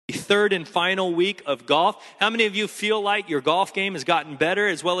third and final week of golf. How many of you feel like your golf game has gotten better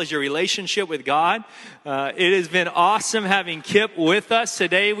as well as your relationship with God? It has been awesome having Kip with us.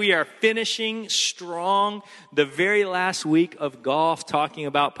 Today we are finishing strong the very last week of golf, talking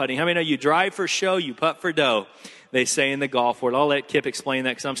about putting. How many know you drive for show, you putt for dough, they say in the golf world? I'll let Kip explain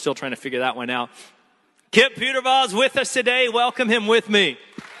that because I'm still trying to figure that one out. Kip Puterbaugh is with us today. Welcome him with me.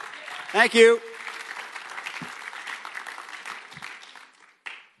 Thank you.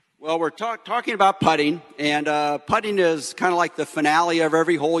 Well, we're talking about putting, and putting is kind of like the finale of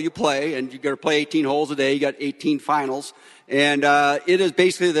every hole you play, and you got to play 18 holes a day. You got 18 finals, and it is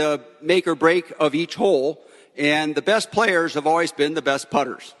basically the make or break of each hole. And the best players have always been the best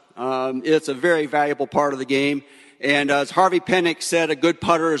putters. It's a very valuable part of the game, and as Harvey Penick said, a good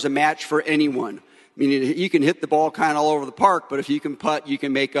putter is a match for anyone. Meaning you can hit the ball kind of all over the park, but if you can putt, you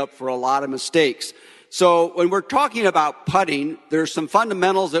can make up for a lot of mistakes. So when we're talking about putting, there's some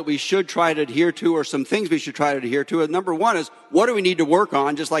fundamentals that we should try to adhere to, or some things we should try to adhere to. And number one is, what do we need to work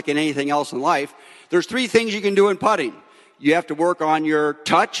on, just like in anything else in life? There's three things you can do in putting. You have to work on your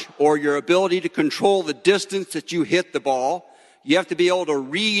touch, or your ability to control the distance that you hit the ball. You have to be able to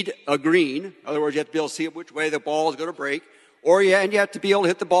read a green. In other words, you have to be able to see which way the ball is going to break. And you have to be able to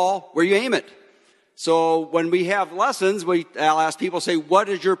hit the ball where you aim it. So when we have lessons, I'll ask people, say, what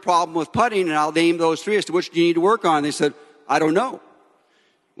is your problem with putting? And I'll name those three as to which do you need to work on. They said, I don't know.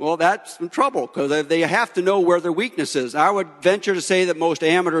 Well, that's some trouble, because they have to know where their weakness is. I would venture to say that most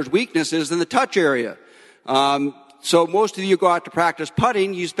amateurs' weakness is in the touch area. So most of you go out to practice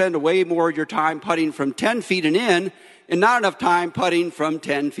putting, you spend way more of your time putting from 10 feet and in, and not enough time putting from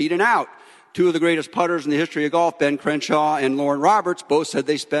 10 feet and out. Two of the greatest putters in the history of golf, Ben Crenshaw and Lauren Roberts, both said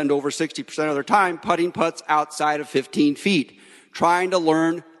they spend over 60% of their time putting putts outside of 15 feet, trying to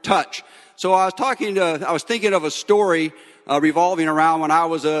learn touch. So I was thinking of a story revolving around when I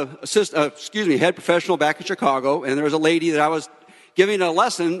was head professional back in Chicago, and there was a lady that I was giving a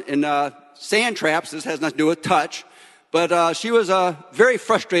lesson in sand traps. This has nothing to do with touch, but she was very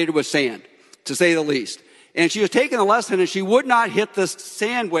frustrated with sand, to say the least. And she was taking the lesson, and she would not hit the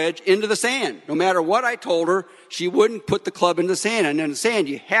sand wedge into the sand. No matter what I told her, she wouldn't put the club in the sand. And in the sand,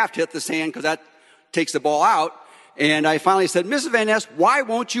 you have to hit the sand because that takes the ball out. And I finally said, Mrs. Van Ness, why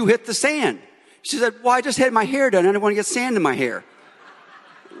won't you hit the sand? She said, well, I just had my hair done. I didn't want to get sand in my hair.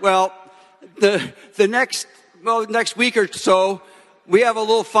 Well, the next week or so, we have a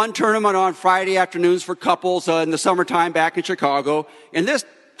little fun tournament on Friday afternoons for couples in the summertime back in Chicago. And this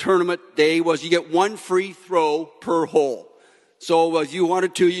tournament day was you get one free throw per hole. So if you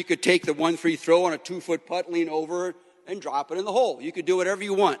wanted to, you could take the one free throw on a 2-foot putt, lean over it, and drop it in the hole. You could do whatever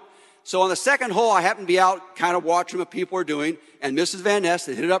you want. So on the second hole, I happened to be out kind of watching what people were doing, and Mrs. Van Ness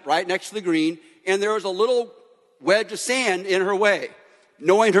had hit it up right next to the green, and there was a little wedge of sand in her way.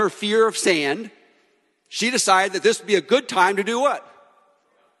 Knowing her fear of sand, she decided that this would be a good time to do what?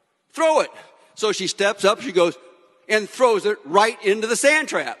 Throw it. So she steps up, she goes, and throws it right into the sand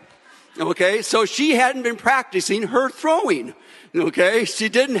trap. Okay, so she hadn't been practicing her throwing. Okay, she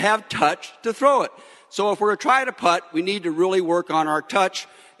didn't have touch to throw it. So if we're going to try to putt, we need to really work on our touch.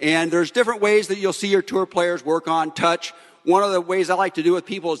 And there's different ways that you'll see your tour players work on touch. One of the ways I like to do with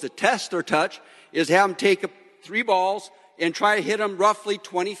people is to test their touch, is have them take 3 balls and try to hit them roughly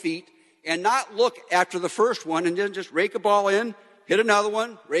 20 feet and not look after the first one, and then just rake a ball in, hit another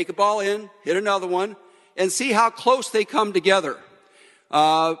one, rake a ball in, hit another one, and see how close they come together.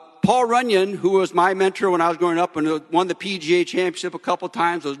 Paul Runyon, who was my mentor when I was growing up and won the PGA Championship a couple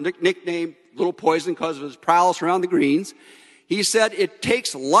times, was nicknamed Little Poison because of his prowess around the greens. He said it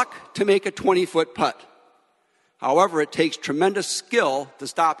takes luck to make a 20-foot putt. However, it takes tremendous skill to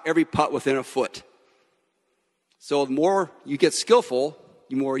stop every putt within a foot. So the more you get skillful,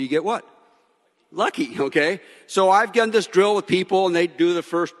 the more you get what? Lucky, okay? So I've done this drill with people, and they do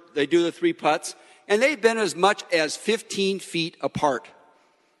the 3 putts. And they've been as much as 15 feet apart.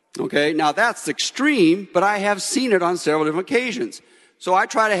 Okay, now that's extreme, but I have seen it on several different occasions. So I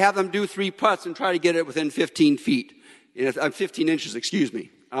try to have them do 3 putts and try to get it within 15 feet. 15 inches, excuse me.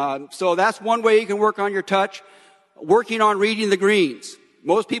 So that's one way you can work on your touch. Working on reading the greens.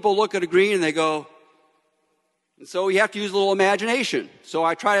 Most people look at a green and they go, and so you have to use a little imagination. So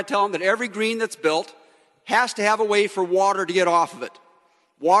I try to tell them that every green that's built has to have a way for water to get off of it.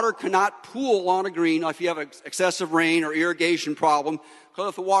 Water cannot pool on a green if you have excessive rain or irrigation problem, because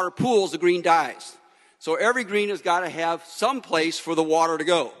if the water pools, the green dies. So every green has got to have some place for the water to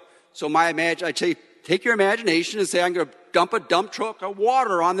go. So I say, take your imagination and say, I'm going to dump a dump truck of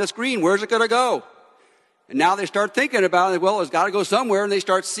water on this green. Where's it going to go? And now they start thinking about it. Well, it's got to go somewhere. And they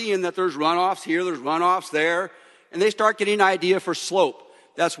start seeing that there's runoffs here, there's runoffs there. And they start getting an idea for slope.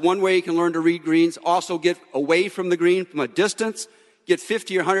 that's one way you can learn to read greens. Also get away from the green from a distance. Get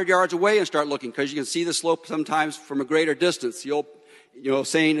 50 or 100 yards away and start looking, because you can see the slope sometimes from a greater distance. The old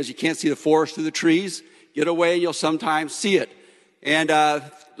saying is you can't see the forest through the trees. Get away and you'll sometimes see it. And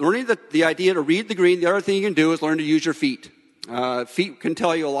learning the idea to read the green, the other thing you can do is learn to use your feet. Feet can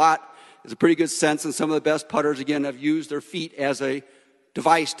tell you a lot. There's a pretty good sense, and some of the best putters, again, have used their feet as a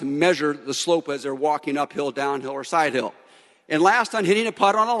device to measure the slope as they're walking uphill, downhill, or side hill. And last, on hitting a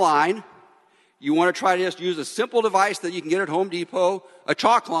putt on a line, you want to try to just use a simple device that you can get at Home Depot, a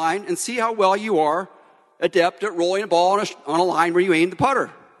chalk line, and see how well you are adept at rolling a ball on a line where you aim the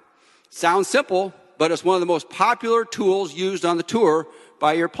putter. Sounds simple, but it's one of the most popular tools used on the tour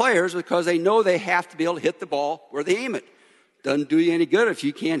by your players, because they know they have to be able to hit the ball where they aim it. Doesn't do you any good if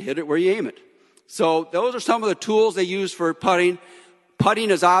you can't hit it where you aim it. So those are some of the tools they use for putting. Putting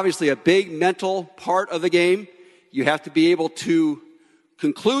is obviously a big mental part of the game. You have to be able to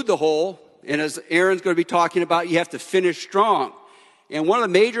conclude the hole. And as Aaron's going to be talking about, you have to finish strong. And one of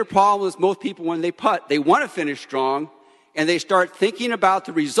the major problems with most people when they putt, they want to finish strong, and they start thinking about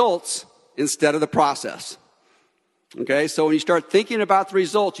the results instead of the process. Okay, so when you start thinking about the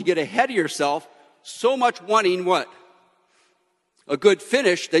results, you get ahead of yourself, so much wanting what? A good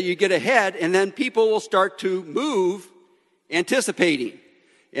finish that you get ahead, and then people will start to move anticipating.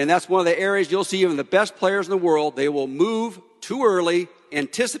 And that's one of the areas you'll see even the best players in the world, they will move too early,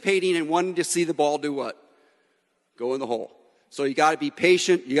 anticipating and wanting to see the ball do what? Go in the hole. So you got to be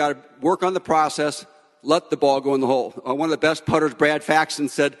patient. You got to work on the process. Let the ball go in the hole. One of the best putters, Brad Faxon,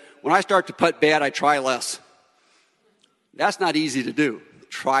 said, when I start to putt bad, I try less. That's not easy to do.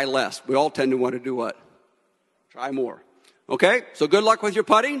 Try less. We all tend to want to do what? Try more. Okay, so good luck with your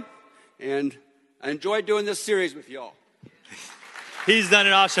putting. And I enjoyed doing this series with y'all. He's done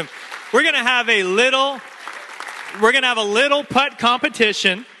it awesome. We're going to have a little putt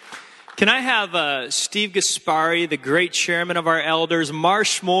competition. Can I have Steve Gaspari, the great chairman of our elders,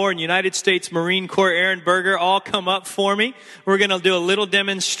 Marsh Moore, and United States Marine Corps Aaron Berger all come up for me? We're going to do a little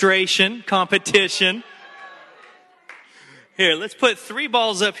demonstration competition. Here, let's put 3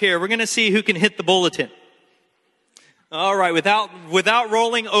 balls up here. We're going to see who can hit the bulletin. All right, without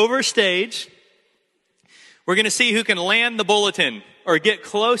rolling over stage, we're going to see who can land the bulletin or get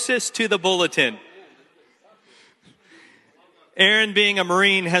closest to the bulletin. Aaron, being a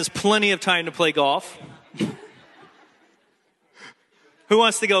Marine, has plenty of time to play golf. Who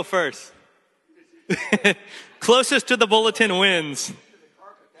wants to go first? Closest to the bulletin wins.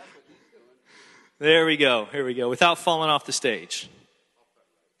 There we go. Here we go. Without falling off the stage.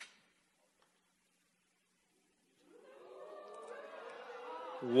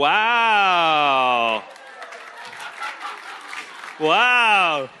 Wow.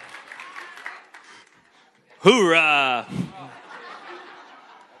 Wow. Hoorah.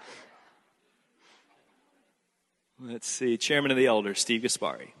 Let's see. Chairman of the Elders, Steve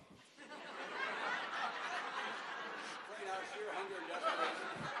Gaspari.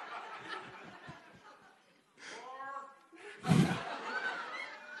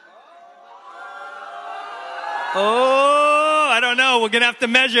 Oh, I don't know. We're going to have to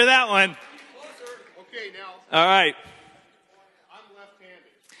measure that one. Okay, now. All right. I'm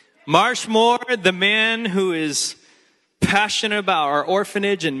left-handed. Marsh Moore, the man who is passionate about our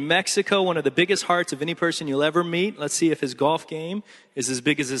orphanage in Mexico, one of the biggest hearts of any person you'll ever meet. Let's see if his golf game is as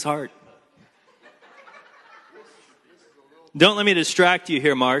big as his heart. Don't let me distract you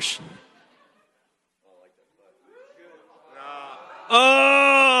here, Marsh.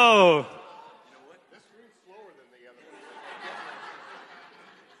 Oh! This room's slower than the other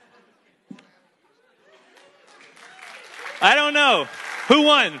one. I don't know. Who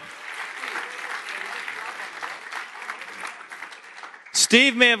won?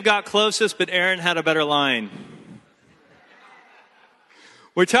 Steve may have got closest, but Aaron had a better line.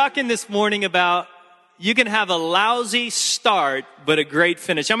 We're talking this morning about you can have a lousy start, but a great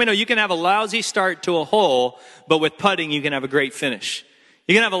finish. How many know you can have a lousy start to a hole, but with putting, you can have a great finish?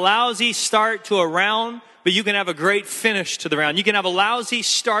 You can have a lousy start to a round, but you can have a great finish to the round. You can have a lousy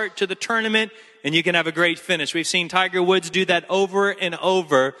start to the tournament, and you can have a great finish. We've seen Tiger Woods do that over and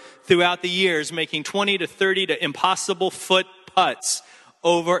over throughout the years, making 20 to 30 to impossible foot putts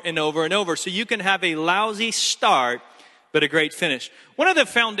over and over and over. So you can have a lousy start, but a great finish. One of the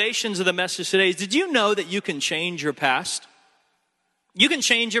foundations of the message today is, did you know that you can change your past? You can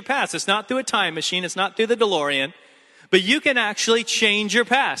change your past. It's not through a time machine. It's not through the DeLorean. But you can actually change your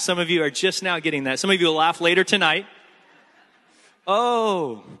past. Some of you are just now getting that. Some of you will laugh later tonight.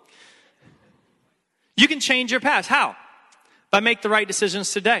 Oh. You can change your past. How? By making the right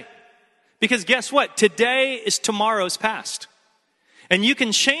decisions today. Because guess what? Today is tomorrow's past. And you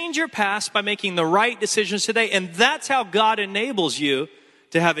can change your past by making the right decisions today. And that's how God enables you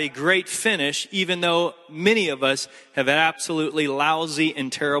to have a great finish, even though many of us have had absolutely lousy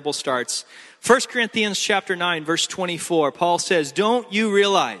and terrible starts. 1 Corinthians chapter 9, verse 24, Paul says, "Don't you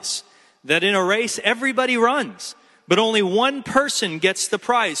realize that in a race everybody runs, but only one person gets the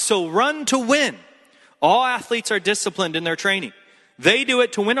prize? So run to win. All athletes are disciplined in their training. They do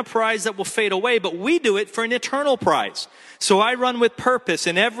it to win a prize that will fade away, but we do it for an eternal prize. So I run with purpose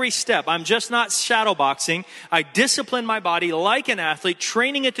in every step. I'm just not shadowboxing. I discipline my body like an athlete,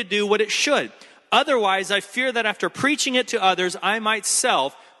 training it to do what it should. Otherwise, I fear that after preaching it to others, I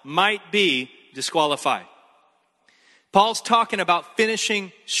myself might be disqualified." Paul's talking about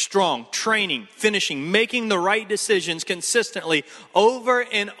finishing strong, training, finishing, making the right decisions consistently over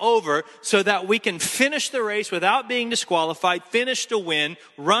and over so that we can finish the race without being disqualified, finish to win,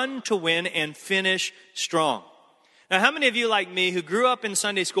 run to win, and finish strong. Now, how many of you, like me, who grew up in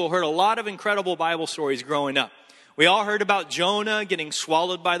Sunday school, heard a lot of incredible Bible stories growing up? We all heard about Jonah getting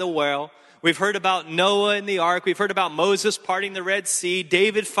swallowed by the whale. We've heard about Noah and the ark. We've heard about Moses parting the Red Sea,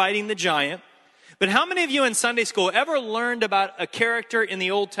 David fighting the giant. But how many of you in Sunday school ever learned about a character in the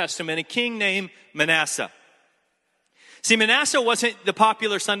Old Testament, a king named Manasseh? See, Manasseh wasn't the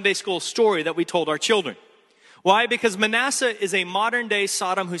popular Sunday school story that we told our children. Why? Because Manasseh is a modern-day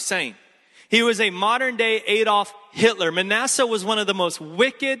Saddam Hussein. He was a modern-day Adolf Hitler. Manasseh was one of the most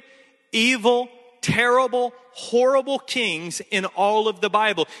wicked, evil, terrible, horrible kings in all of the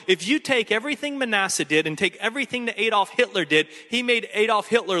Bible. If you take everything Manasseh did and take everything that Adolf Hitler did, he made Adolf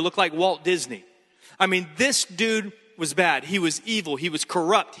Hitler look like Walt Disney. I mean, this dude was bad. He was evil. He was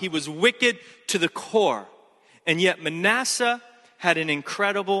corrupt. He was wicked to the core. And yet Manasseh had an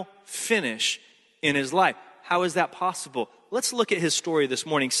incredible finish in his life. How is that possible? Let's look at his story this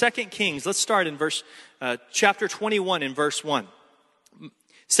morning. 2 Kings, let's start in chapter 21 in verse 1.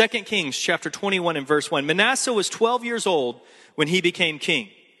 2 Kings chapter 21 and verse 1. Manasseh was 12 years old when he became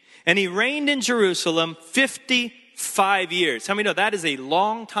king. And he reigned in Jerusalem 55 years. How many know that is a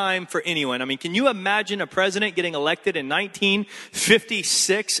long time for anyone? I mean, can you imagine a president getting elected in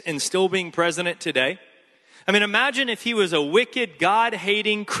 1956 and still being president today? I mean, imagine if he was a wicked,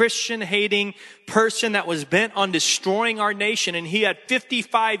 God-hating, Christian-hating person that was bent on destroying our nation, and he had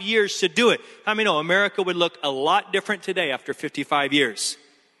 55 years to do it. How many know America would look a lot different today after 55 years?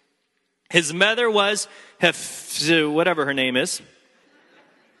 His mother was whatever her name is.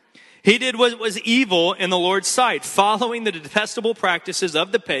 He did what was evil in the Lord's sight, following the detestable practices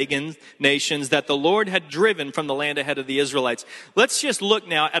of the pagan nations that the Lord had driven from the land ahead of the Israelites. Let's just look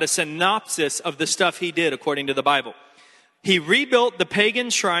now at a synopsis of the stuff he did according to the Bible. He rebuilt the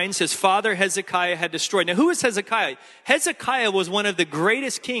pagan shrines his father Hezekiah had destroyed. Now, who is Hezekiah? Hezekiah was one of the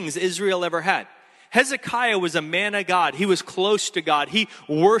greatest kings Israel ever had. Hezekiah was a man of God. He was close to God. He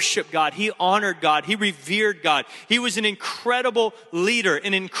worshiped God. He honored God. He revered God. He was an incredible leader,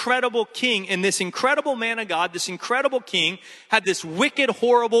 an incredible king. And this incredible man of God, this incredible king, had this wicked,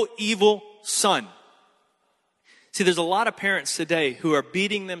 horrible, evil son. See, there's a lot of parents today who are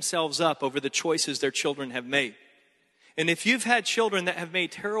beating themselves up over the choices their children have made. And if you've had children that have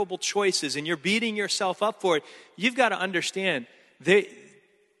made terrible choices and you're beating yourself up for it, you've got to understand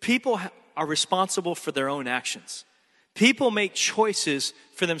people are responsible for their own actions. People make choices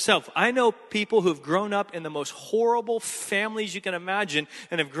for themselves. I know people who've grown up in the most horrible families you can imagine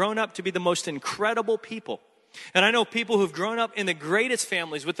and have grown up to be the most incredible people. And I know people who've grown up in the greatest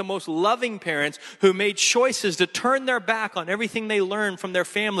families with the most loving parents who made choices to turn their back on everything they learned from their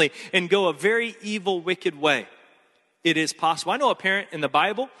family and go a very evil, wicked way. It is possible. I know a parent in the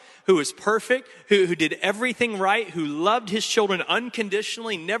Bible who was perfect, who did everything right, who loved his children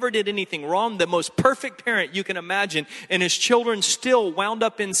unconditionally, never did anything wrong, the most perfect parent you can imagine, and his children still wound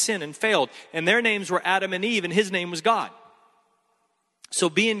up in sin and failed. And their names were Adam and Eve, and his name was God. So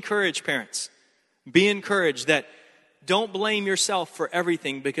be encouraged, parents. Be encouraged that don't blame yourself for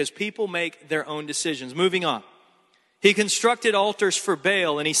everything because people make their own decisions. Moving on. He constructed altars for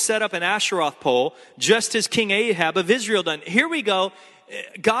Baal and he set up an Asheroth pole just as King Ahab of Israel done. Here we go.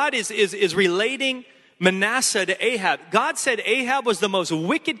 God is relating Manasseh to Ahab. God said Ahab was the most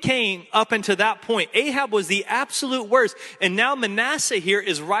wicked king up until that point. Ahab was the absolute worst. And now Manasseh here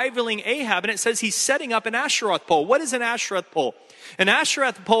is rivaling Ahab, and it says he's setting up an Asheroth pole. What is an Asheroth pole? An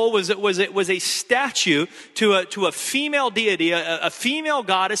Asheroth pole was a statue to a female deity, a female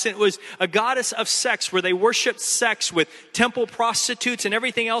goddess, and it was a goddess of sex where they worshiped sex with temple prostitutes and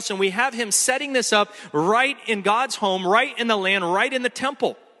everything else. And we have him setting this up right in God's home, right in the land, right in the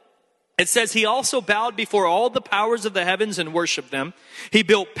temple. It says he also bowed before all the powers of the heavens and worshiped them. He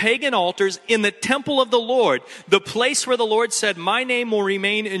built pagan altars in the temple of the Lord, the place where the Lord said, my name will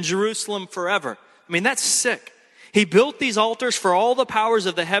remain in Jerusalem forever. I mean, that's sick. He built these altars for all the powers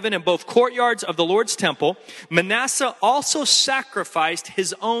of the heaven in both courtyards of the Lord's temple. Manasseh also sacrificed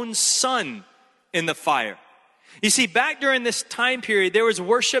his own son in the fire. You see, back during this time period, there was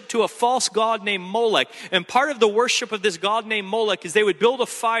worship to a false god named Molech. And part of the worship of this god named Molech is they would build a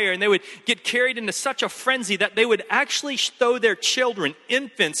fire and they would get carried into such a frenzy that they would actually throw their children,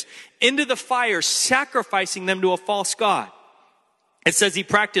 infants, into the fire, sacrificing them to a false god. It says he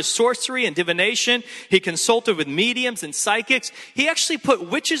practiced sorcery and divination. He consulted with mediums and psychics. He actually put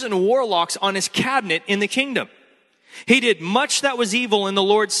witches and warlocks on his cabinet in the kingdom. He did much that was evil in the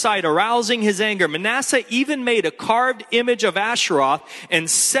Lord's sight, arousing his anger. Manasseh even made a carved image of Asheroth and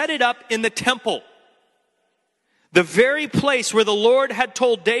set it up in the temple. The very place where the Lord had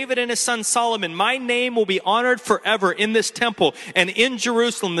told David and his son Solomon, my name will be honored forever in this temple and in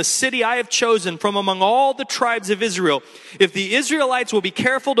Jerusalem, the city I have chosen from among all the tribes of Israel. If the Israelites will be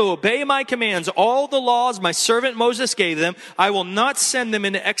careful to obey my commands, all the laws my servant Moses gave them, I will not send them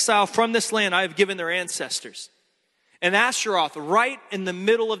into exile from this land I have given their ancestors. And Asheroth, right in the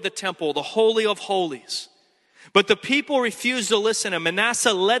middle of the temple, the Holy of Holies. But the people refused to listen, and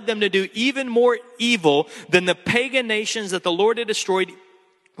Manasseh led them to do even more evil than the pagan nations that the Lord had destroyed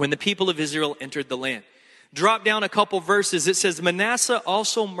when the people of Israel entered the land. Drop down a couple verses. It says, Manasseh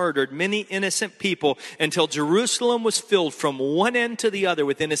also murdered many innocent people until Jerusalem was filled from one end to the other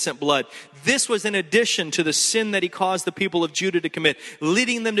with innocent blood. This was in addition to the sin that he caused the people of Judah to commit,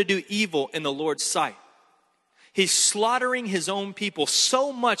 leading them to do evil in the Lord's sight. He's slaughtering his own people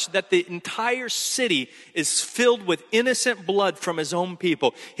so much that the entire city is filled with innocent blood from his own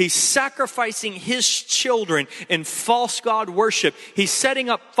people. He's sacrificing his children in false god worship. He's setting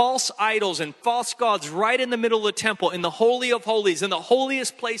up false idols and false gods right in the middle of the temple, in the Holy of Holies, in the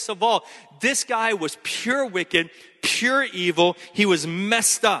holiest place of all. This guy was pure wicked, pure evil. He was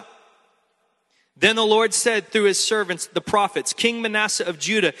messed up. Then the Lord said through his servants, the prophets, King Manasseh of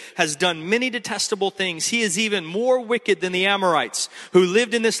Judah has done many detestable things. He is even more wicked than the Amorites who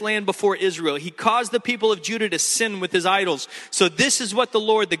lived in this land before Israel. He caused the people of Judah to sin with his idols. So this is what the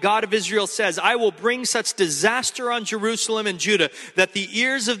Lord, the God of Israel, says. I will bring such disaster on Jerusalem and Judah that the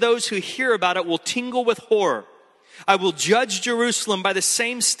ears of those who hear about it will tingle with horror. I will judge Jerusalem by the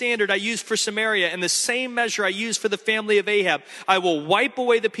same standard I used for Samaria and the same measure I used for the family of Ahab. I will wipe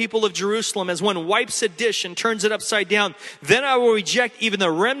away the people of Jerusalem as one wipes a dish and turns it upside down. Then I will reject even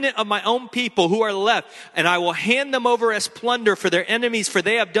the remnant of my own people who are left, and I will hand them over as plunder for their enemies, for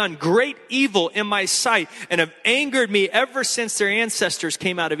they have done great evil in my sight and have angered me ever since their ancestors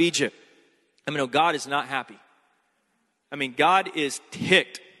came out of Egypt. I mean, God is not happy. I mean, God is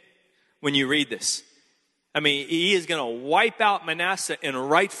ticked when you read this. I mean, he is going to wipe out Manasseh, and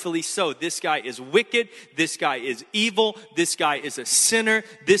rightfully so. This guy is wicked. This guy is evil. This guy is a sinner.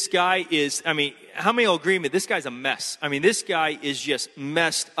 This guy is, I mean, how many will agree with me? This guy's a mess. I mean, this guy is just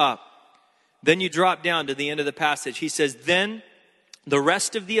messed up. Then you drop down to the end of the passage. He says, then the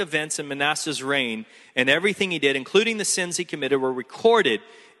rest of the events in Manasseh's reign and everything he did, including the sins he committed, were recorded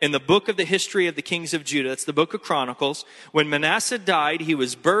in the book of the history of the kings of Judah. That's the book of Chronicles. When Manasseh died, he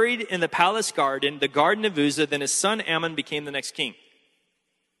was buried in the palace garden, the garden of Uzzah. Then his son Amon became the next king.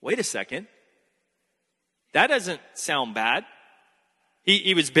 Wait a second. That doesn't sound bad.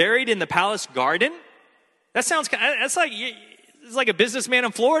 He was buried in the palace garden? That sounds, it's like a businessman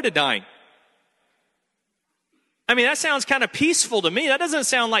in Florida dying. I mean, that sounds kind of peaceful to me. That doesn't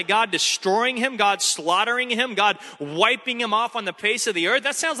sound like God destroying him, God slaughtering him, God wiping him off on the face of the earth.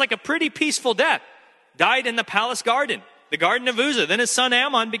 That sounds like a pretty peaceful death. Died in the palace garden, the garden of Uzzah. Then his son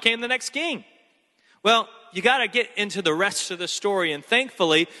Amon became the next king. Well, you got to get into the rest of the story. And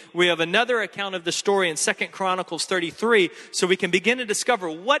thankfully, we have another account of the story in 2 Chronicles 33, so we can begin to discover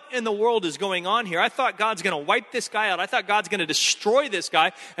what in the world is going on here. I thought God's going to wipe this guy out. I thought God's going to destroy this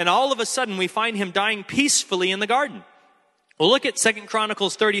guy. And all of a sudden, we find him dying peacefully in the garden. Well, look at 2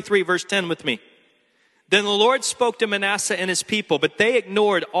 Chronicles 33, verse 10 with me. Then the Lord spoke to Manasseh and his people, but they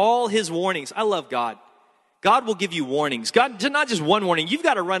ignored all his warnings. I love God. God will give you warnings. God, not just one warning. You've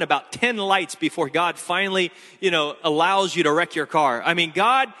got to run about 10 lights before God finally, allows you to wreck your car. I mean,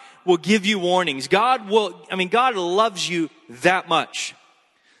 God will give you warnings. God loves you that much.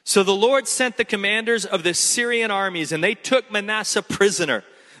 So the Lord sent the commanders of the Syrian armies, and they took Manasseh prisoner.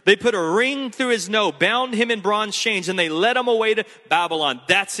 They put a ring through his nose, bound him in bronze chains, and they led him away to Babylon.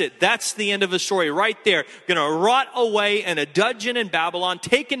 That's it. That's the end of the story right there. Going to rot away in a dungeon in Babylon,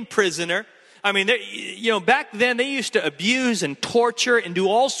 taken prisoner. I mean, back then they used to abuse and torture and do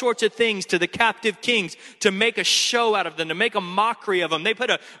all sorts of things to the captive kings to make a show out of them, to make a mockery of them. They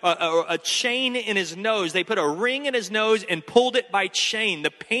put a chain in his nose. They put a ring in his nose and pulled it by chain. The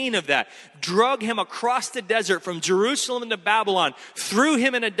pain of that. Drug him across the desert from Jerusalem to Babylon. Threw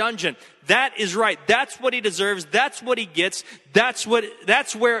him in a dungeon. That is right. That's what he deserves. That's what he gets. That's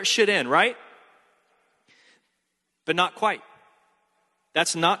where it should end, right? But not quite.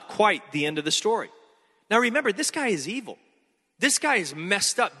 That's not quite the end of the story. Now remember, this guy is evil. This guy is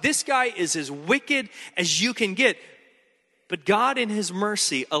messed up. This guy is as wicked as you can get. But God in his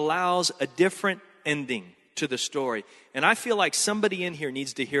mercy allows a different ending to the story. And I feel like somebody in here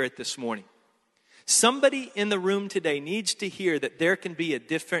needs to hear it this morning. Somebody in the room today needs to hear that there can be a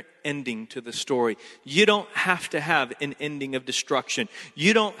different ending to the story. You don't have to have an ending of destruction.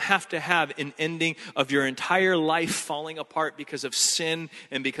 You don't have to have an ending of your entire life falling apart because of sin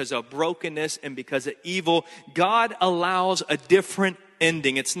and because of brokenness and because of evil. God allows a different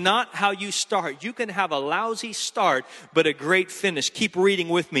ending. It's not how you start. You can have a lousy start, but a great finish. Keep reading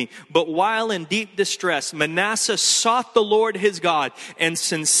with me. But while in deep distress, Manasseh sought the Lord his God and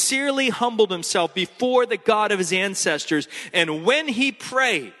sincerely humbled himself before the God of his ancestors. And when he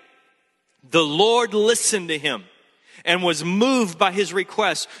prayed, the Lord listened to him and was moved by his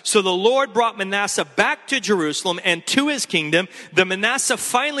request. So the Lord brought Manasseh back to Jerusalem and to his kingdom. The Manasseh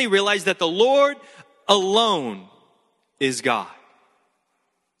finally realized that the Lord alone is God.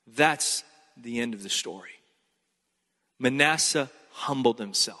 That's the end of the story. Manasseh humbled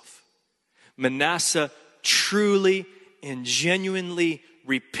himself. Manasseh truly and genuinely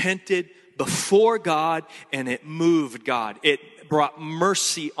repented before God, and it moved God. It brought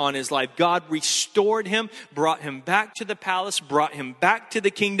mercy on his life. God restored him, brought him back to the palace, brought him back to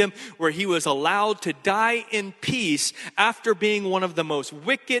the kingdom where he was allowed to die in peace after being one of the most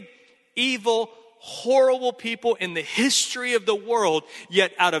wicked, evil, horrible people in the history of the world,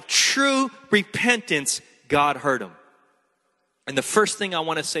 yet out of true repentance, God heard him. And the first thing I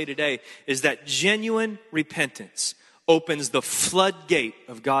want to say today is that genuine repentance opens the floodgate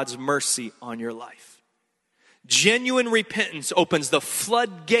of God's mercy on your life. Genuine repentance opens the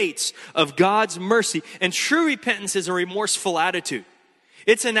floodgates of God's mercy. And true repentance is a remorseful attitude.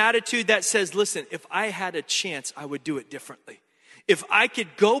 It's an attitude that says, listen, if I had a chance, I would do it differently. If I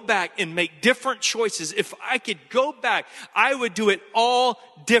could go back and make different choices, if I could go back, I would do it all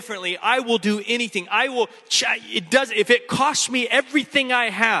differently. I will do anything. If it costs me everything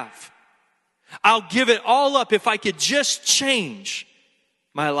I have, I'll give it all up if I could just change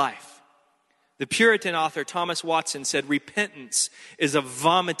my life. The Puritan author Thomas Watson said, repentance is a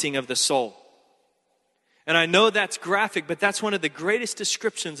vomiting of the soul. And I know that's graphic, but that's one of the greatest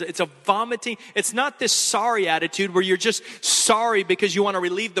descriptions. It's a vomiting. It's not this sorry attitude where you're just sorry because you want to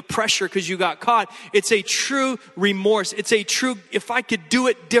relieve the pressure because you got caught. It's a true remorse. It's a true, if I could do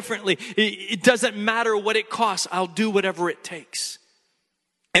it differently, it doesn't matter what it costs. I'll do whatever it takes.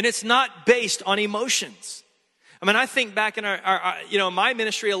 And it's not based on emotions. I mean, I think back in our my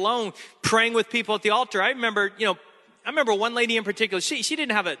ministry alone, praying with people at the altar. I remember one lady in particular. She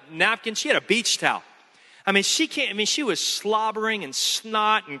didn't have a napkin. She had a beach towel. She was slobbering and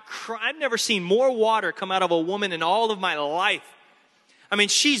snot and I've never seen more water come out of a woman in all of my life. I mean,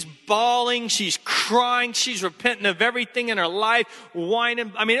 she's bawling, she's crying, she's repenting of everything in her life,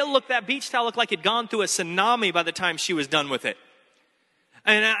 whining. I mean, that beach towel looked like it'd gone through a tsunami by the time she was done with it.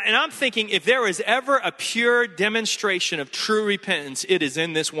 And I'm thinking, if there was ever a pure demonstration of true repentance, it is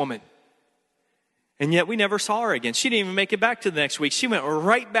in this woman. And yet we never saw her again. She didn't even make it back to the next week. She went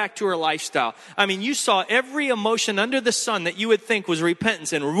right back to her lifestyle. I mean, you saw every emotion under the sun that you would think was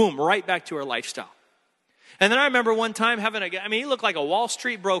repentance and boom, right back to her lifestyle. And then I remember one time he looked like a Wall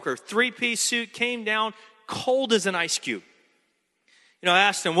Street broker, 3-piece suit, came down cold as an ice cube. I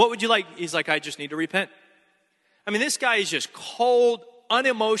asked him, what would you like? He's like, I just need to repent. I mean, this guy is just cold,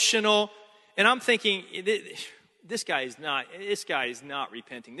 unemotional. And I'm thinking, this guy is not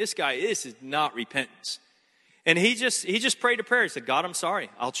repenting. This is not repentance. And he just prayed a prayer. He said, God, I'm sorry.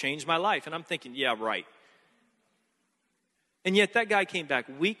 I'll change my life. And I'm thinking, yeah, right. And yet that guy came back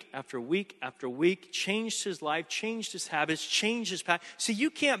week after week after week, changed his life, changed his habits, changed his path. See, you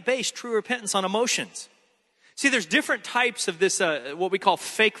can't base true repentance on emotions. See, there's different types of this, what we call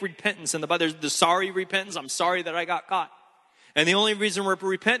fake repentance in the Bible. There's the sorry repentance. I'm sorry that I got caught. And the only reason we're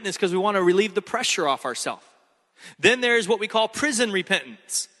repenting is because we want to relieve the pressure off ourselves. Then there's what we call prison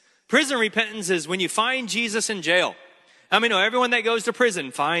repentance. Prison repentance is when you find Jesus in jail. I mean, everyone that goes to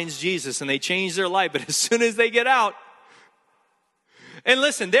prison finds Jesus and they change their life. But as soon as they get out, And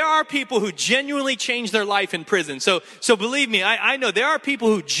listen, there are people who genuinely change their life in prison. So believe me, I know there are people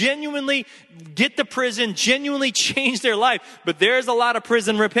who genuinely get to prison, genuinely change their life. But there's a lot of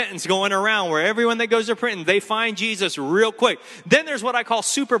prison repentance going around where everyone that goes to prison, they find Jesus real quick. Then there's what I call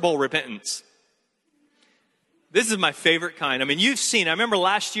Super Bowl repentance. This is my favorite kind. I mean, you've seen, I remember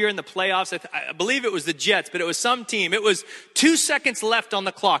last year in the playoffs, I believe it was the Jets, but it was some team. It was 2 seconds left on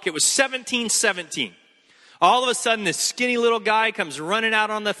the clock. It was 17-17. All of a sudden, this skinny little guy comes running out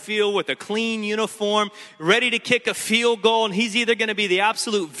on the field with a clean uniform, ready to kick a field goal, and he's either going to be the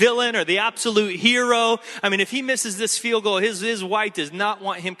absolute villain or the absolute hero. I mean, if he misses this field goal, his wife does not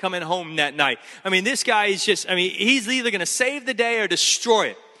want him coming home that night. I mean, this guy is just, he's either going to save the day or destroy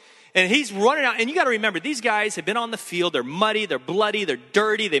it. And he's running out. And you got to remember, these guys have been on the field. They're muddy. They're bloody. They're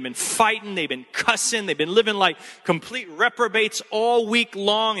dirty. They've been fighting. They've been cussing. They've been living like complete reprobates all week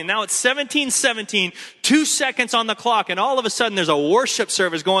long. And now it's 17-17, 2 seconds on the clock. And all of a sudden, there's a worship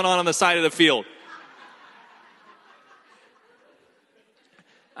service going on the side of the field.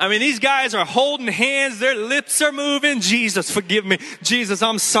 I mean, these guys are holding hands. Their lips are moving. Jesus, forgive me. Jesus,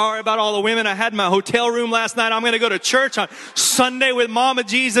 I'm sorry about all the women I had in my hotel room last night. I'm going to go to church on Sunday with Mama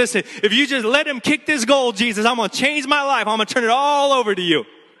Jesus. If you just let him kick this goal, Jesus, I'm going to change my life. I'm going to turn it all over to you.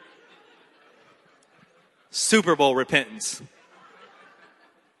 Super Bowl repentance.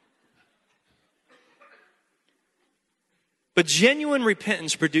 But genuine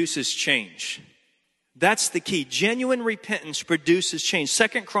repentance produces change. That's the key. Genuine repentance produces change.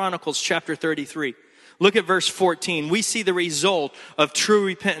 2 Chronicles chapter 33. Look at verse 14. We see the result of true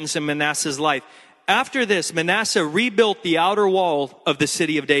repentance in Manasseh's life. After this, Manasseh rebuilt the outer wall of the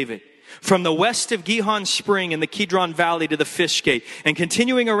city of David, from the west of Gihon Spring in the Kidron Valley to the Fish Gate, and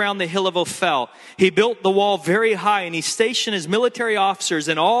continuing around the hill of Ophel. He built the wall very high, and he stationed his military officers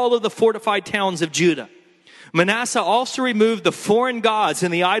in all of the fortified towns of Judah. Manasseh also removed the foreign gods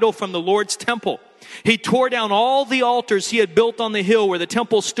and the idol from the Lord's temple. He tore down all the altars he had built on the hill where the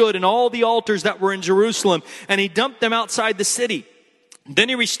temple stood, and all the altars that were in Jerusalem, and he dumped them outside the city. Then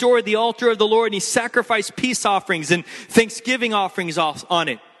he restored the altar of the Lord, and he sacrificed peace offerings and thanksgiving offerings on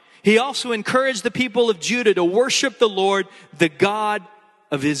it. He also encouraged the people of Judah to worship the Lord, the God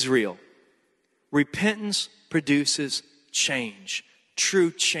of Israel. Repentance produces change.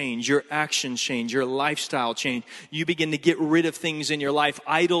 True change, your actions change, your lifestyle change. You begin to get rid of things in your life,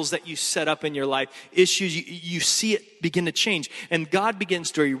 idols that you set up in your life, issues, you see it begin to change. And God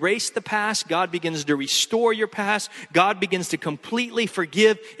begins to erase the past. God begins to restore your past. God begins to completely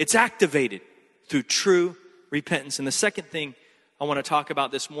forgive. It's activated through true repentance. And the second thing I want to talk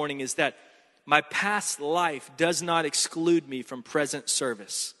about this morning is that my past life does not exclude me from present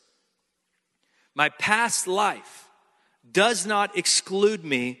service. My past life does not exclude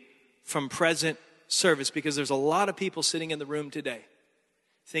me from present service, because there's a lot of people sitting in the room today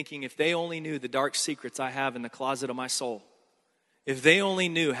thinking, if they only knew the dark secrets I have in the closet of my soul, if they only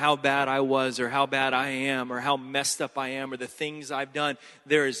knew how bad I was or how bad I am or how messed up I am or the things I've done,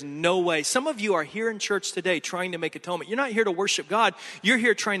 there is no way. Some of you are here in church today trying to make atonement. You're not here to worship God. You're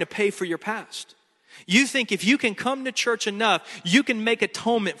here trying to pay for your past. You think if you can come to church enough, you can make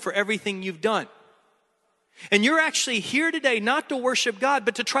atonement for everything you've done. And you're actually here today not to worship God,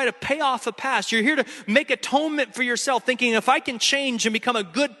 but to try to pay off a past. You're here to make atonement for yourself, thinking if I can change and become a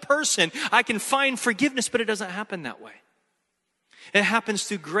good person, I can find forgiveness. But it doesn't happen that way. It happens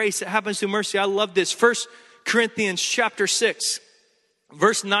through grace. It happens through mercy. I love this. 1 Corinthians chapter 6,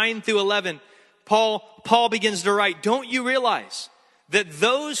 verse 9 through 11. Paul begins to write, "Don't you realize that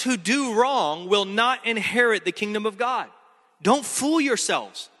those who do wrong will not inherit the kingdom of God? Don't fool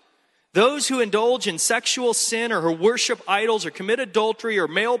yourselves. Those who indulge in sexual sin or who worship idols or commit adultery or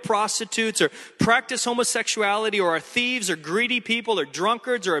male prostitutes or practice homosexuality or are thieves or greedy people or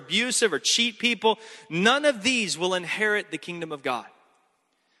drunkards or abusive or cheat people, none of these will inherit the kingdom of God."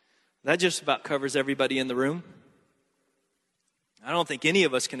 That just about covers everybody in the room. I don't think any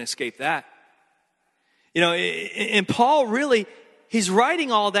of us can escape that. You know, and Paul really, he's writing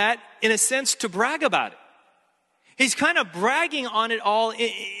all that in a sense to brag about it. He's kind of bragging on it all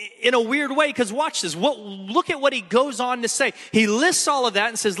in a weird way, because watch this. Look at what he goes on to say. He lists all of that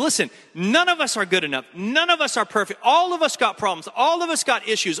and says, listen, none of us are good enough. None of us are perfect. All of us got problems. All of us got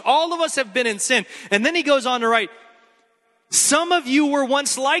issues. All of us have been in sin. And then he goes on to write, some of you were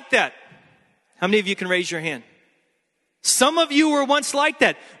once like that. How many of you can raise your hand? Some of you were once like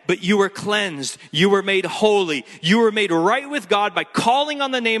that, but you were cleansed. You were made holy. You were made right with God by calling on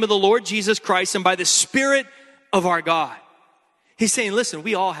the name of the Lord Jesus Christ and by the Spirit of our God. He's saying, listen,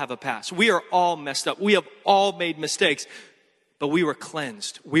 we all have a past. We are all messed up. We have all made mistakes. But we were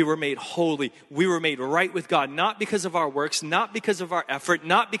cleansed. We were made holy. We were made right with God, not because of our works, not because of our effort,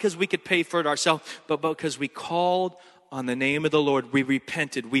 not because we could pay for it ourselves, but because we called on the name of the Lord. We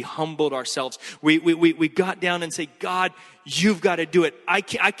repented. We humbled ourselves. We got down and said, God, you've got to do it. I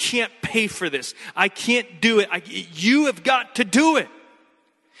can't pay for this. I can't do it. You have got to do it.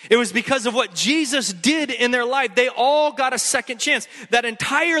 It was because of what Jesus did in their life. They all got a second chance. That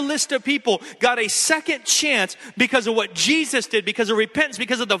entire list of people got a second chance because of what Jesus did, because of repentance,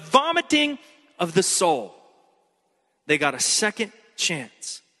 because of the vomiting of the soul. They got a second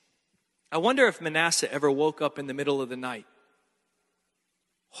chance. I wonder if Manasseh ever woke up in the middle of the night,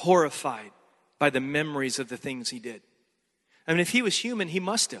 horrified by the memories of the things he did. I mean, if he was human, he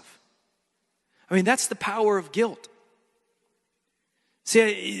must have. I mean, that's the power of guilt.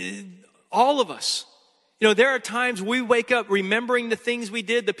 See, all of us, there are times we wake up remembering the things we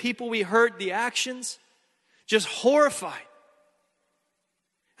did, the people we hurt, the actions, just horrified.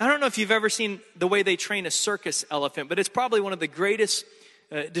 I don't know if you've ever seen the way they train a circus elephant, but it's probably one of the greatest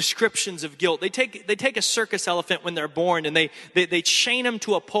descriptions of guilt. They take a circus elephant when they're born and they chain them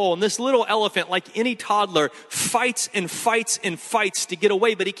to a pole. And this little elephant, like any toddler, fights and fights and fights to get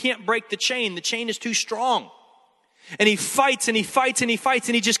away, but he can't break the chain. The chain is too strong. And he fights and he fights and he fights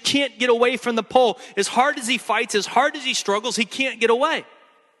and he just can't get away from the pole. As hard as he fights, as hard as he struggles, he can't get away.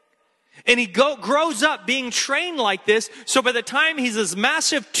 And he grows up being trained like this. So by the time he's this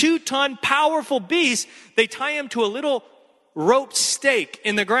massive 2-ton powerful beast, they tie him to a little rope stake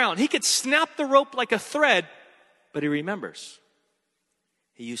in the ground. He could snap the rope like a thread, but he remembers.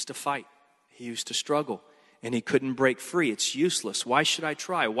 He used to fight. He used to struggle. And he couldn't break free. It's useless. Why should I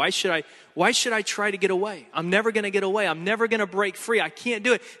try? Why should I try to get away? I'm never going to get away. I'm never going to break free. I can't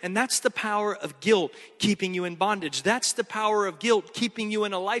do it. And that's the power of guilt keeping you in bondage. That's the power of guilt keeping you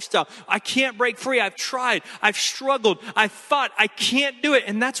in a lifestyle. I can't break free. I've tried. I've struggled. I've fought. I can't do it.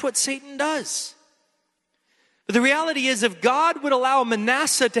 And that's what Satan does. But the reality is, if God would allow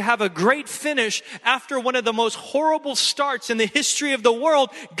Manasseh to have a great finish after one of the most horrible starts in the history of the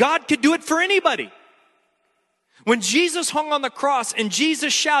world, God could do it for anybody. When Jesus hung on the cross and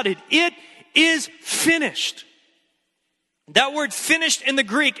Jesus shouted, "It is finished." That word finished in the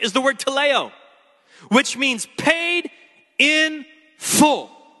Greek is the word teleo, which means paid in full.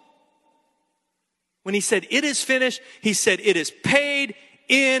 When he said, "It is finished," he said, "It is paid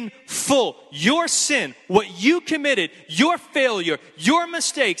in full." Your sin, what you committed, your failure, your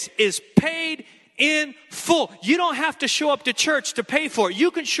mistakes is paid in full. You don't have to show up to church to pay for it. You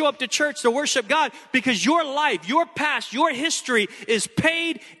can show up to church to worship God because your life, your past, your history is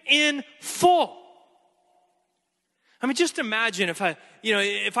paid in full. I mean, just imagine if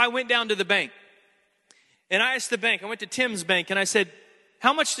I went down to the bank and I asked the bank, I went to Tim's bank and I said,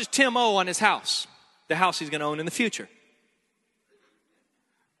 "How much does Tim owe on his house?" The house he's going to own in the future.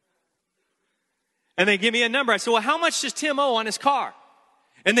 And they give me a number. I said, "Well, how much does Tim owe on his car?"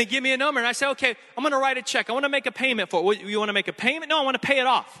 And they give me a number, and I say, "Okay, I'm going to write a check. I want to make a payment for it." "Well, you want to make a payment?" "No, I want to pay it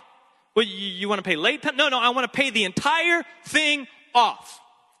off." "Well, you want to pay late payment?" No, I want to pay the entire thing off."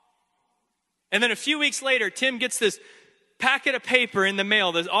 And then a few weeks later, Tim gets this packet of paper in the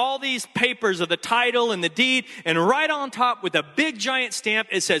mail. There's all these papers of the title and the deed, and right on top with a big giant stamp,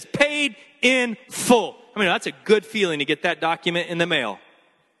 it says, "Paid in full." I mean, that's a good feeling to get that document in the mail.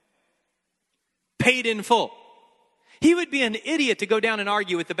 Paid in full. He would be an idiot to go down and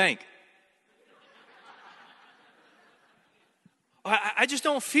argue with the bank. I just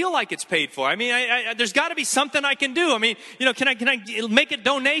don't feel like it's paid for. I mean, there's got to be something I can do. I mean, can I make a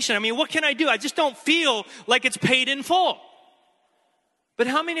donation? I mean, what can I do? I just don't feel like it's paid in full. But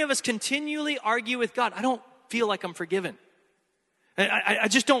how many of us continually argue with God? I don't feel like I'm forgiven. I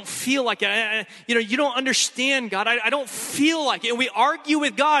just don't feel like it. You don't understand God. I don't feel like it. And we argue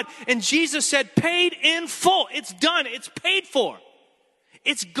with God. And Jesus said, paid in full. It's done. It's paid for.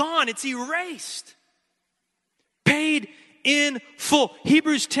 It's gone. It's erased. Paid in full.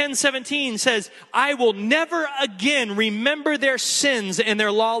 Hebrews 10:17 says, "I will never again remember their sins and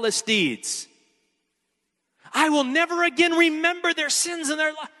their lawless deeds." I will never again remember their sins and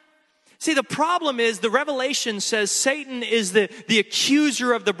their See, the problem is the Revelation says Satan is the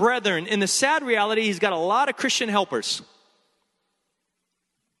accuser of the brethren. In the sad reality, he's got a lot of Christian helpers.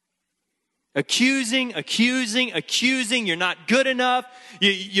 Accusing. You're not good enough.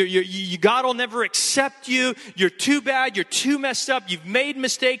 God will never accept you. You're too bad. You're too messed up. You've made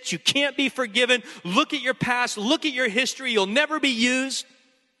mistakes. You can't be forgiven. Look at your past. Look at your history. You'll never be used.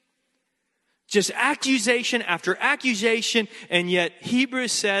 Just accusation after accusation, and yet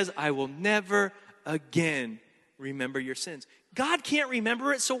Hebrews says, "I will never again remember your sins." God can't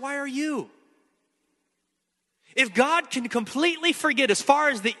remember it, so why are you? If God can completely forget as far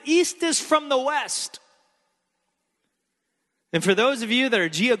as the east is from the west, and for those of you that are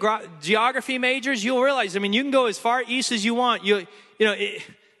geography majors, you'll realize, you can go as far east as you want.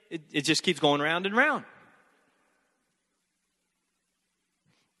 It just keeps going round and round.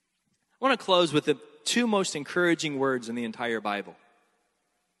 I want to close with the two most encouraging words in the entire Bible.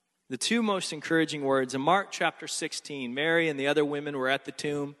 The two most encouraging words. In Mark chapter 16, Mary and the other women were at the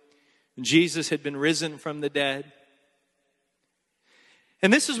tomb. And Jesus had been risen from the dead.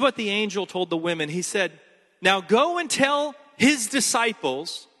 And this is what the angel told the women. He said, now go and tell his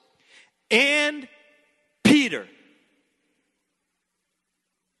disciples and Peter.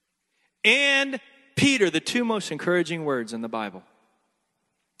 And Peter, the two most encouraging words in the Bible.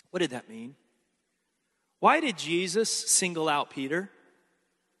 What did that mean? Why did Jesus single out Peter?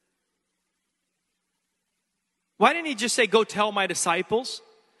 Why didn't he just say, go tell my disciples?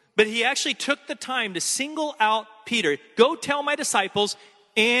 But he actually took the time to single out Peter. Go tell my disciples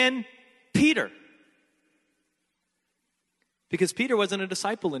and Peter. Because Peter wasn't a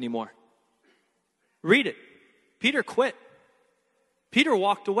disciple anymore. Read it. Peter quit. Peter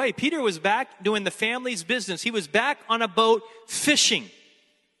walked away. Peter was back doing the family's business. He was back on a boat fishing.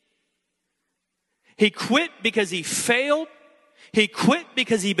 He quit because he failed. He quit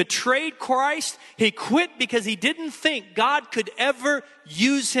because he betrayed Christ. He quit because he didn't think God could ever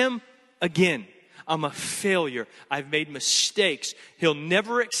use him again. I'm a failure. I've made mistakes. He'll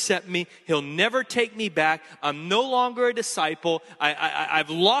never accept me. He'll never take me back. I'm no longer a disciple. I've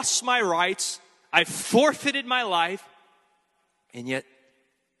lost my rights. I've forfeited my life. And yet,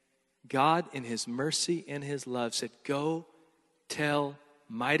 God in his mercy and his love said, go tell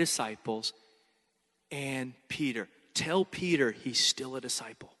my disciples and Peter. Tell Peter he's still a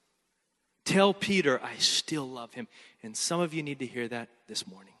disciple. Tell Peter I still love him. And some of you need to hear that this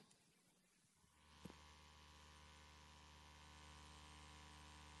morning.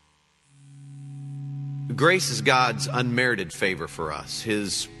 Grace is God's unmerited favor for us,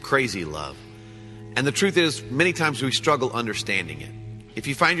 his crazy love. And the truth is, many times we struggle understanding it. If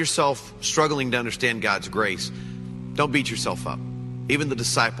you find yourself struggling to understand God's grace, don't beat yourself up. Even the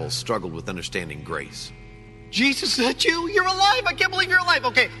disciples struggled with understanding grace. Jesus, is that you? You're alive. I can't believe you're alive.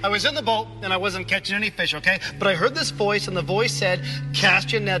 Okay, I was in the boat and I wasn't catching any fish, okay? But I heard this voice and the voice said,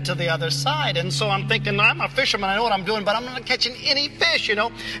 cast your net to the other side. And so I'm thinking, I'm a fisherman. I know what I'm doing, but I'm not catching any fish,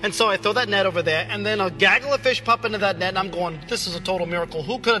 And so I throw that net over there and then a gaggle of fish pop into that net and I'm going, this is a total miracle.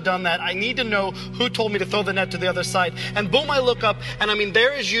 Who could have done that? I need to know who told me to throw the net to the other side. And boom, I look up and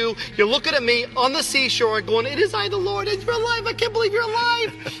there is you. You're looking at me on the seashore going, it is I, the Lord, and you're alive. I can't believe you're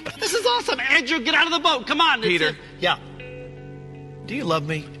alive. This is awesome. Andrew, get out of the boat. Come on. Peter. Yeah. Do you love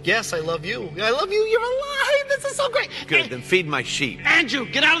me? Yes, I love you. I love you. You're alive. This is so great. Good, then feed my sheep. Andrew,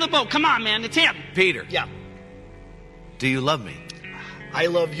 get out of the boat. Come on, man. It's him. Peter. Yeah. Do you love me? I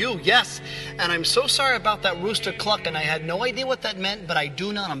love you, yes. And I'm so sorry about that rooster clucking. I had no idea what that meant, but I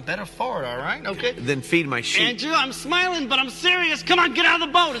do now. I'm better for it, all right? Okay? Then feed my sheep. Andrew, I'm smiling, but I'm serious. Come on, get out of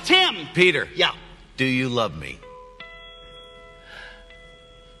the boat. It's him. Peter. Yeah. Do you love me?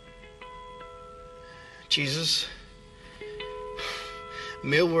 Jesus,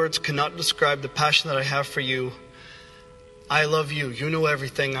 mere words cannot describe the passion that I have for you. I love you. You know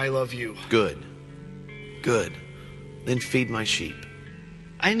everything. I love you. Good. Good. Then feed my sheep.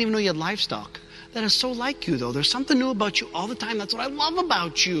 I didn't even know you had livestock. That is so like you, though. There's something new about you all the time. That's what I love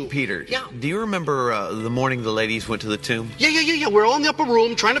about you. Peter, yeah. Do you remember the morning the ladies went to the tomb? Yeah. We're all in the upper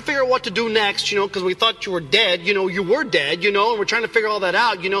room trying to figure out what to do next, because we thought you were dead. You were dead, and we're trying to figure all that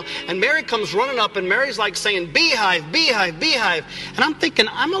out, And Mary comes running up, and Mary's like saying, beehive, beehive, beehive. And I'm thinking,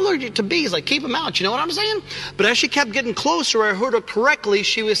 I'm allergic to bees. Like, keep them out, you know what I'm saying? But as she kept getting closer, I heard her correctly.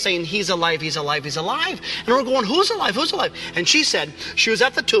 She was saying, he's alive, he's alive, he's alive. And we're going, who's alive, who's alive? And she said, she was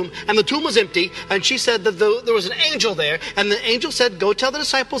at the tomb, and the tomb was empty, and she said that there was an angel there, and the angel said, go tell the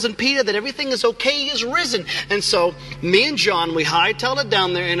disciples and Peter that everything is okay, he is risen. And so me and John, we hightailed it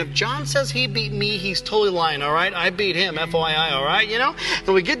down there, and if John says he beat me, he's totally lying, all right? I beat him, FYI, all right,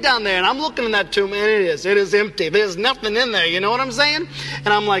 And we get down there, and I'm looking in that tomb, and it is empty. There's nothing in there, you know what I'm saying? And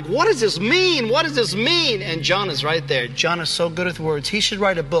I'm like, what does this mean? What does this mean? And John is right there. John is so good with words. He should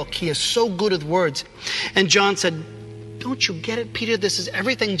write a book. He is so good with words. And John said, don't you get it, Peter? This is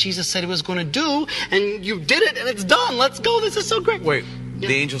everything Jesus said he was going to do, and you did it, and it's done. Let's go. This is so great. Wait,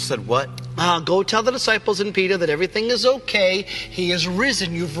 the angel said what? Go tell the disciples and Peter that everything is okay. He is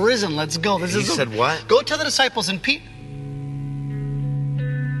risen. You've risen. Let's go. He said what? Go tell the disciples and Peter.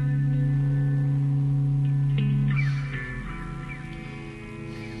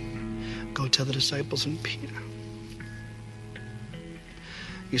 Go tell the disciples and Peter.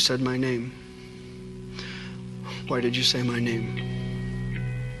 You said my name. Why did you say my name?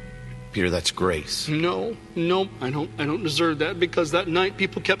 Peter, that's grace. No, I don't deserve that, because that night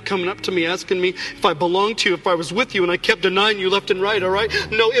people kept coming up to me asking me if I belonged to you, if I was with you, and I kept denying you left and right, all right?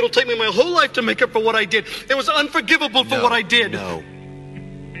 No, it'll take me my whole life to make up for what I did. It was unforgivable for what I did. No.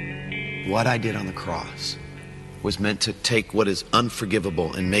 What I did on the cross was meant to take what is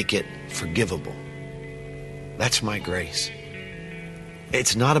unforgivable and make it forgivable. That's my grace.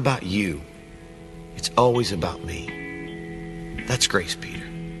 It's not about you. It's always about me. That's grace, Peter.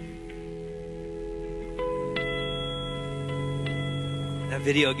 That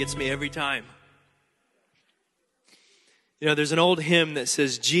video gets me every time. You know, there's an old hymn that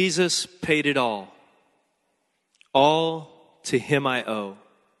says, Jesus paid it all. All to him I owe.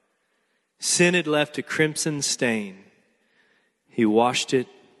 Sin had left a crimson stain. He washed it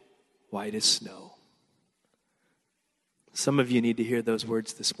white as snow. Some of you need to hear those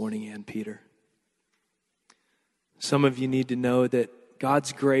words this morning, Ann Peter. Some of you need to know that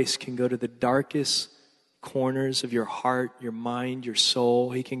God's grace can go to the darkest corners of your heart, your mind, your soul.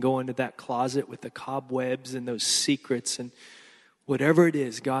 He can go into that closet with the cobwebs and those secrets, and whatever it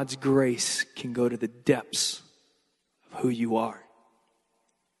is, God's grace can go to the depths of who you are.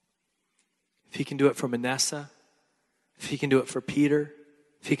 If he can do it for Manessa, if he can do it for Peter,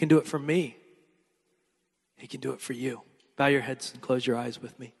 if he can do it for me, he can do it for you. Bow your heads and close your eyes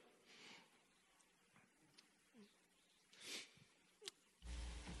with me.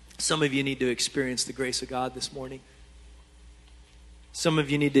 Some of you need to experience the grace of God this morning. Some of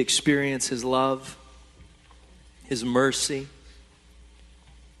you need to experience his love, his mercy.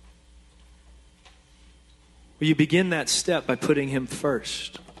 Well, you begin that step by putting him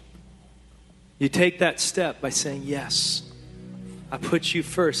first. You take that step by saying, yes, I put you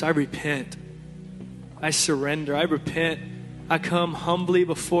first. I repent. I surrender. I repent. I come humbly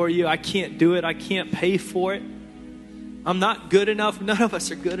before you. I can't do it. I can't pay for it. I'm not good enough. None of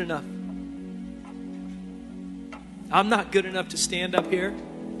us are good enough. I'm not good enough to stand up here.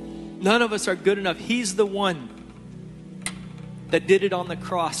 None of us are good enough. He's the one that did it on the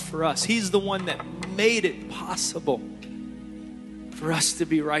cross for us. He's the one that made it possible for us to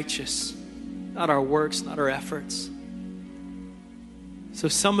be righteous. Not our works, not our efforts. So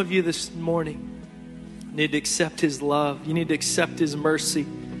some of you this morning need to accept his love. You need to accept his mercy.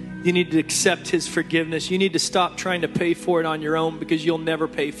 You need to accept his forgiveness. You need to stop trying to pay for it on your own, because you'll never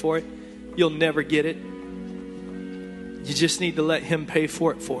pay for it. You'll never get it. You just need to let him pay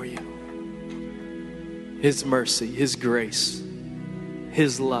for it for you. His mercy, his grace,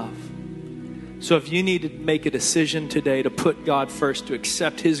 his love. So if you need to make a decision today to put God first, to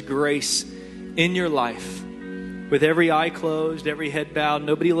accept his grace in your life, with every eye closed, every head bowed,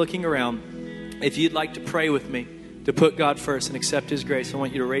 nobody looking around, if you'd like to pray with me, to put God first and accept his grace, I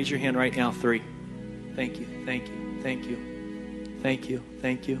want you to raise your hand right now. 3. Thank you, thank you, thank you, thank you,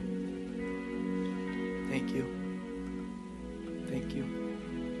 thank you, thank you, thank you.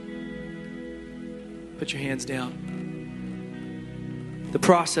 Put your hands down. The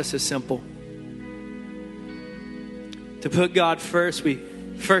process is simple. To put God first, we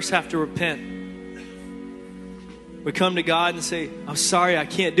first have to repent. We come to God and say, I'm sorry, I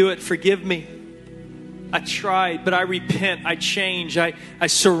can't do it. Forgive me. I tried, but I repent. I change. I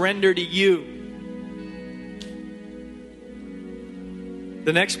surrender to you.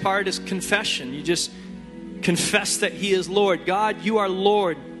 The next part is confession. You just confess that he is Lord. God, you are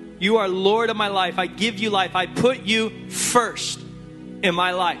Lord. You are Lord of my life. I give you life. I put you first in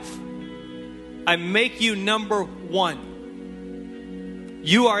my life. I make you number one.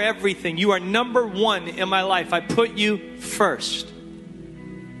 You are everything. You are number one in my life. I put you first.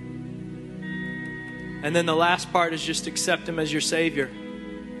 And then the last part is just accept him as your Savior.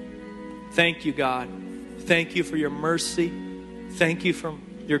 Thank you, God. Thank you for your mercy. Thank you for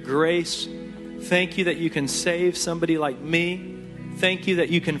your grace. Thank you that you can save somebody like me. Thank you that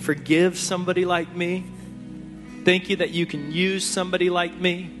you can forgive somebody like me. Thank you that you can use somebody like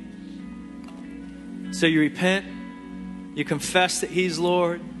me. So you repent, you confess that he's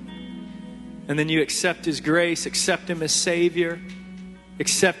Lord, and then you accept his grace, accept him as Savior,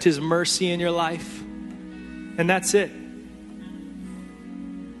 accept his mercy in your life. And that's it.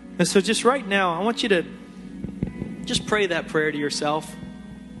 And so just right now, I want you to just pray that prayer to yourself.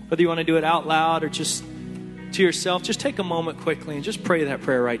 Whether you want to do it out loud or just to yourself, just take a moment quickly and just pray that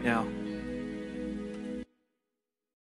prayer right now.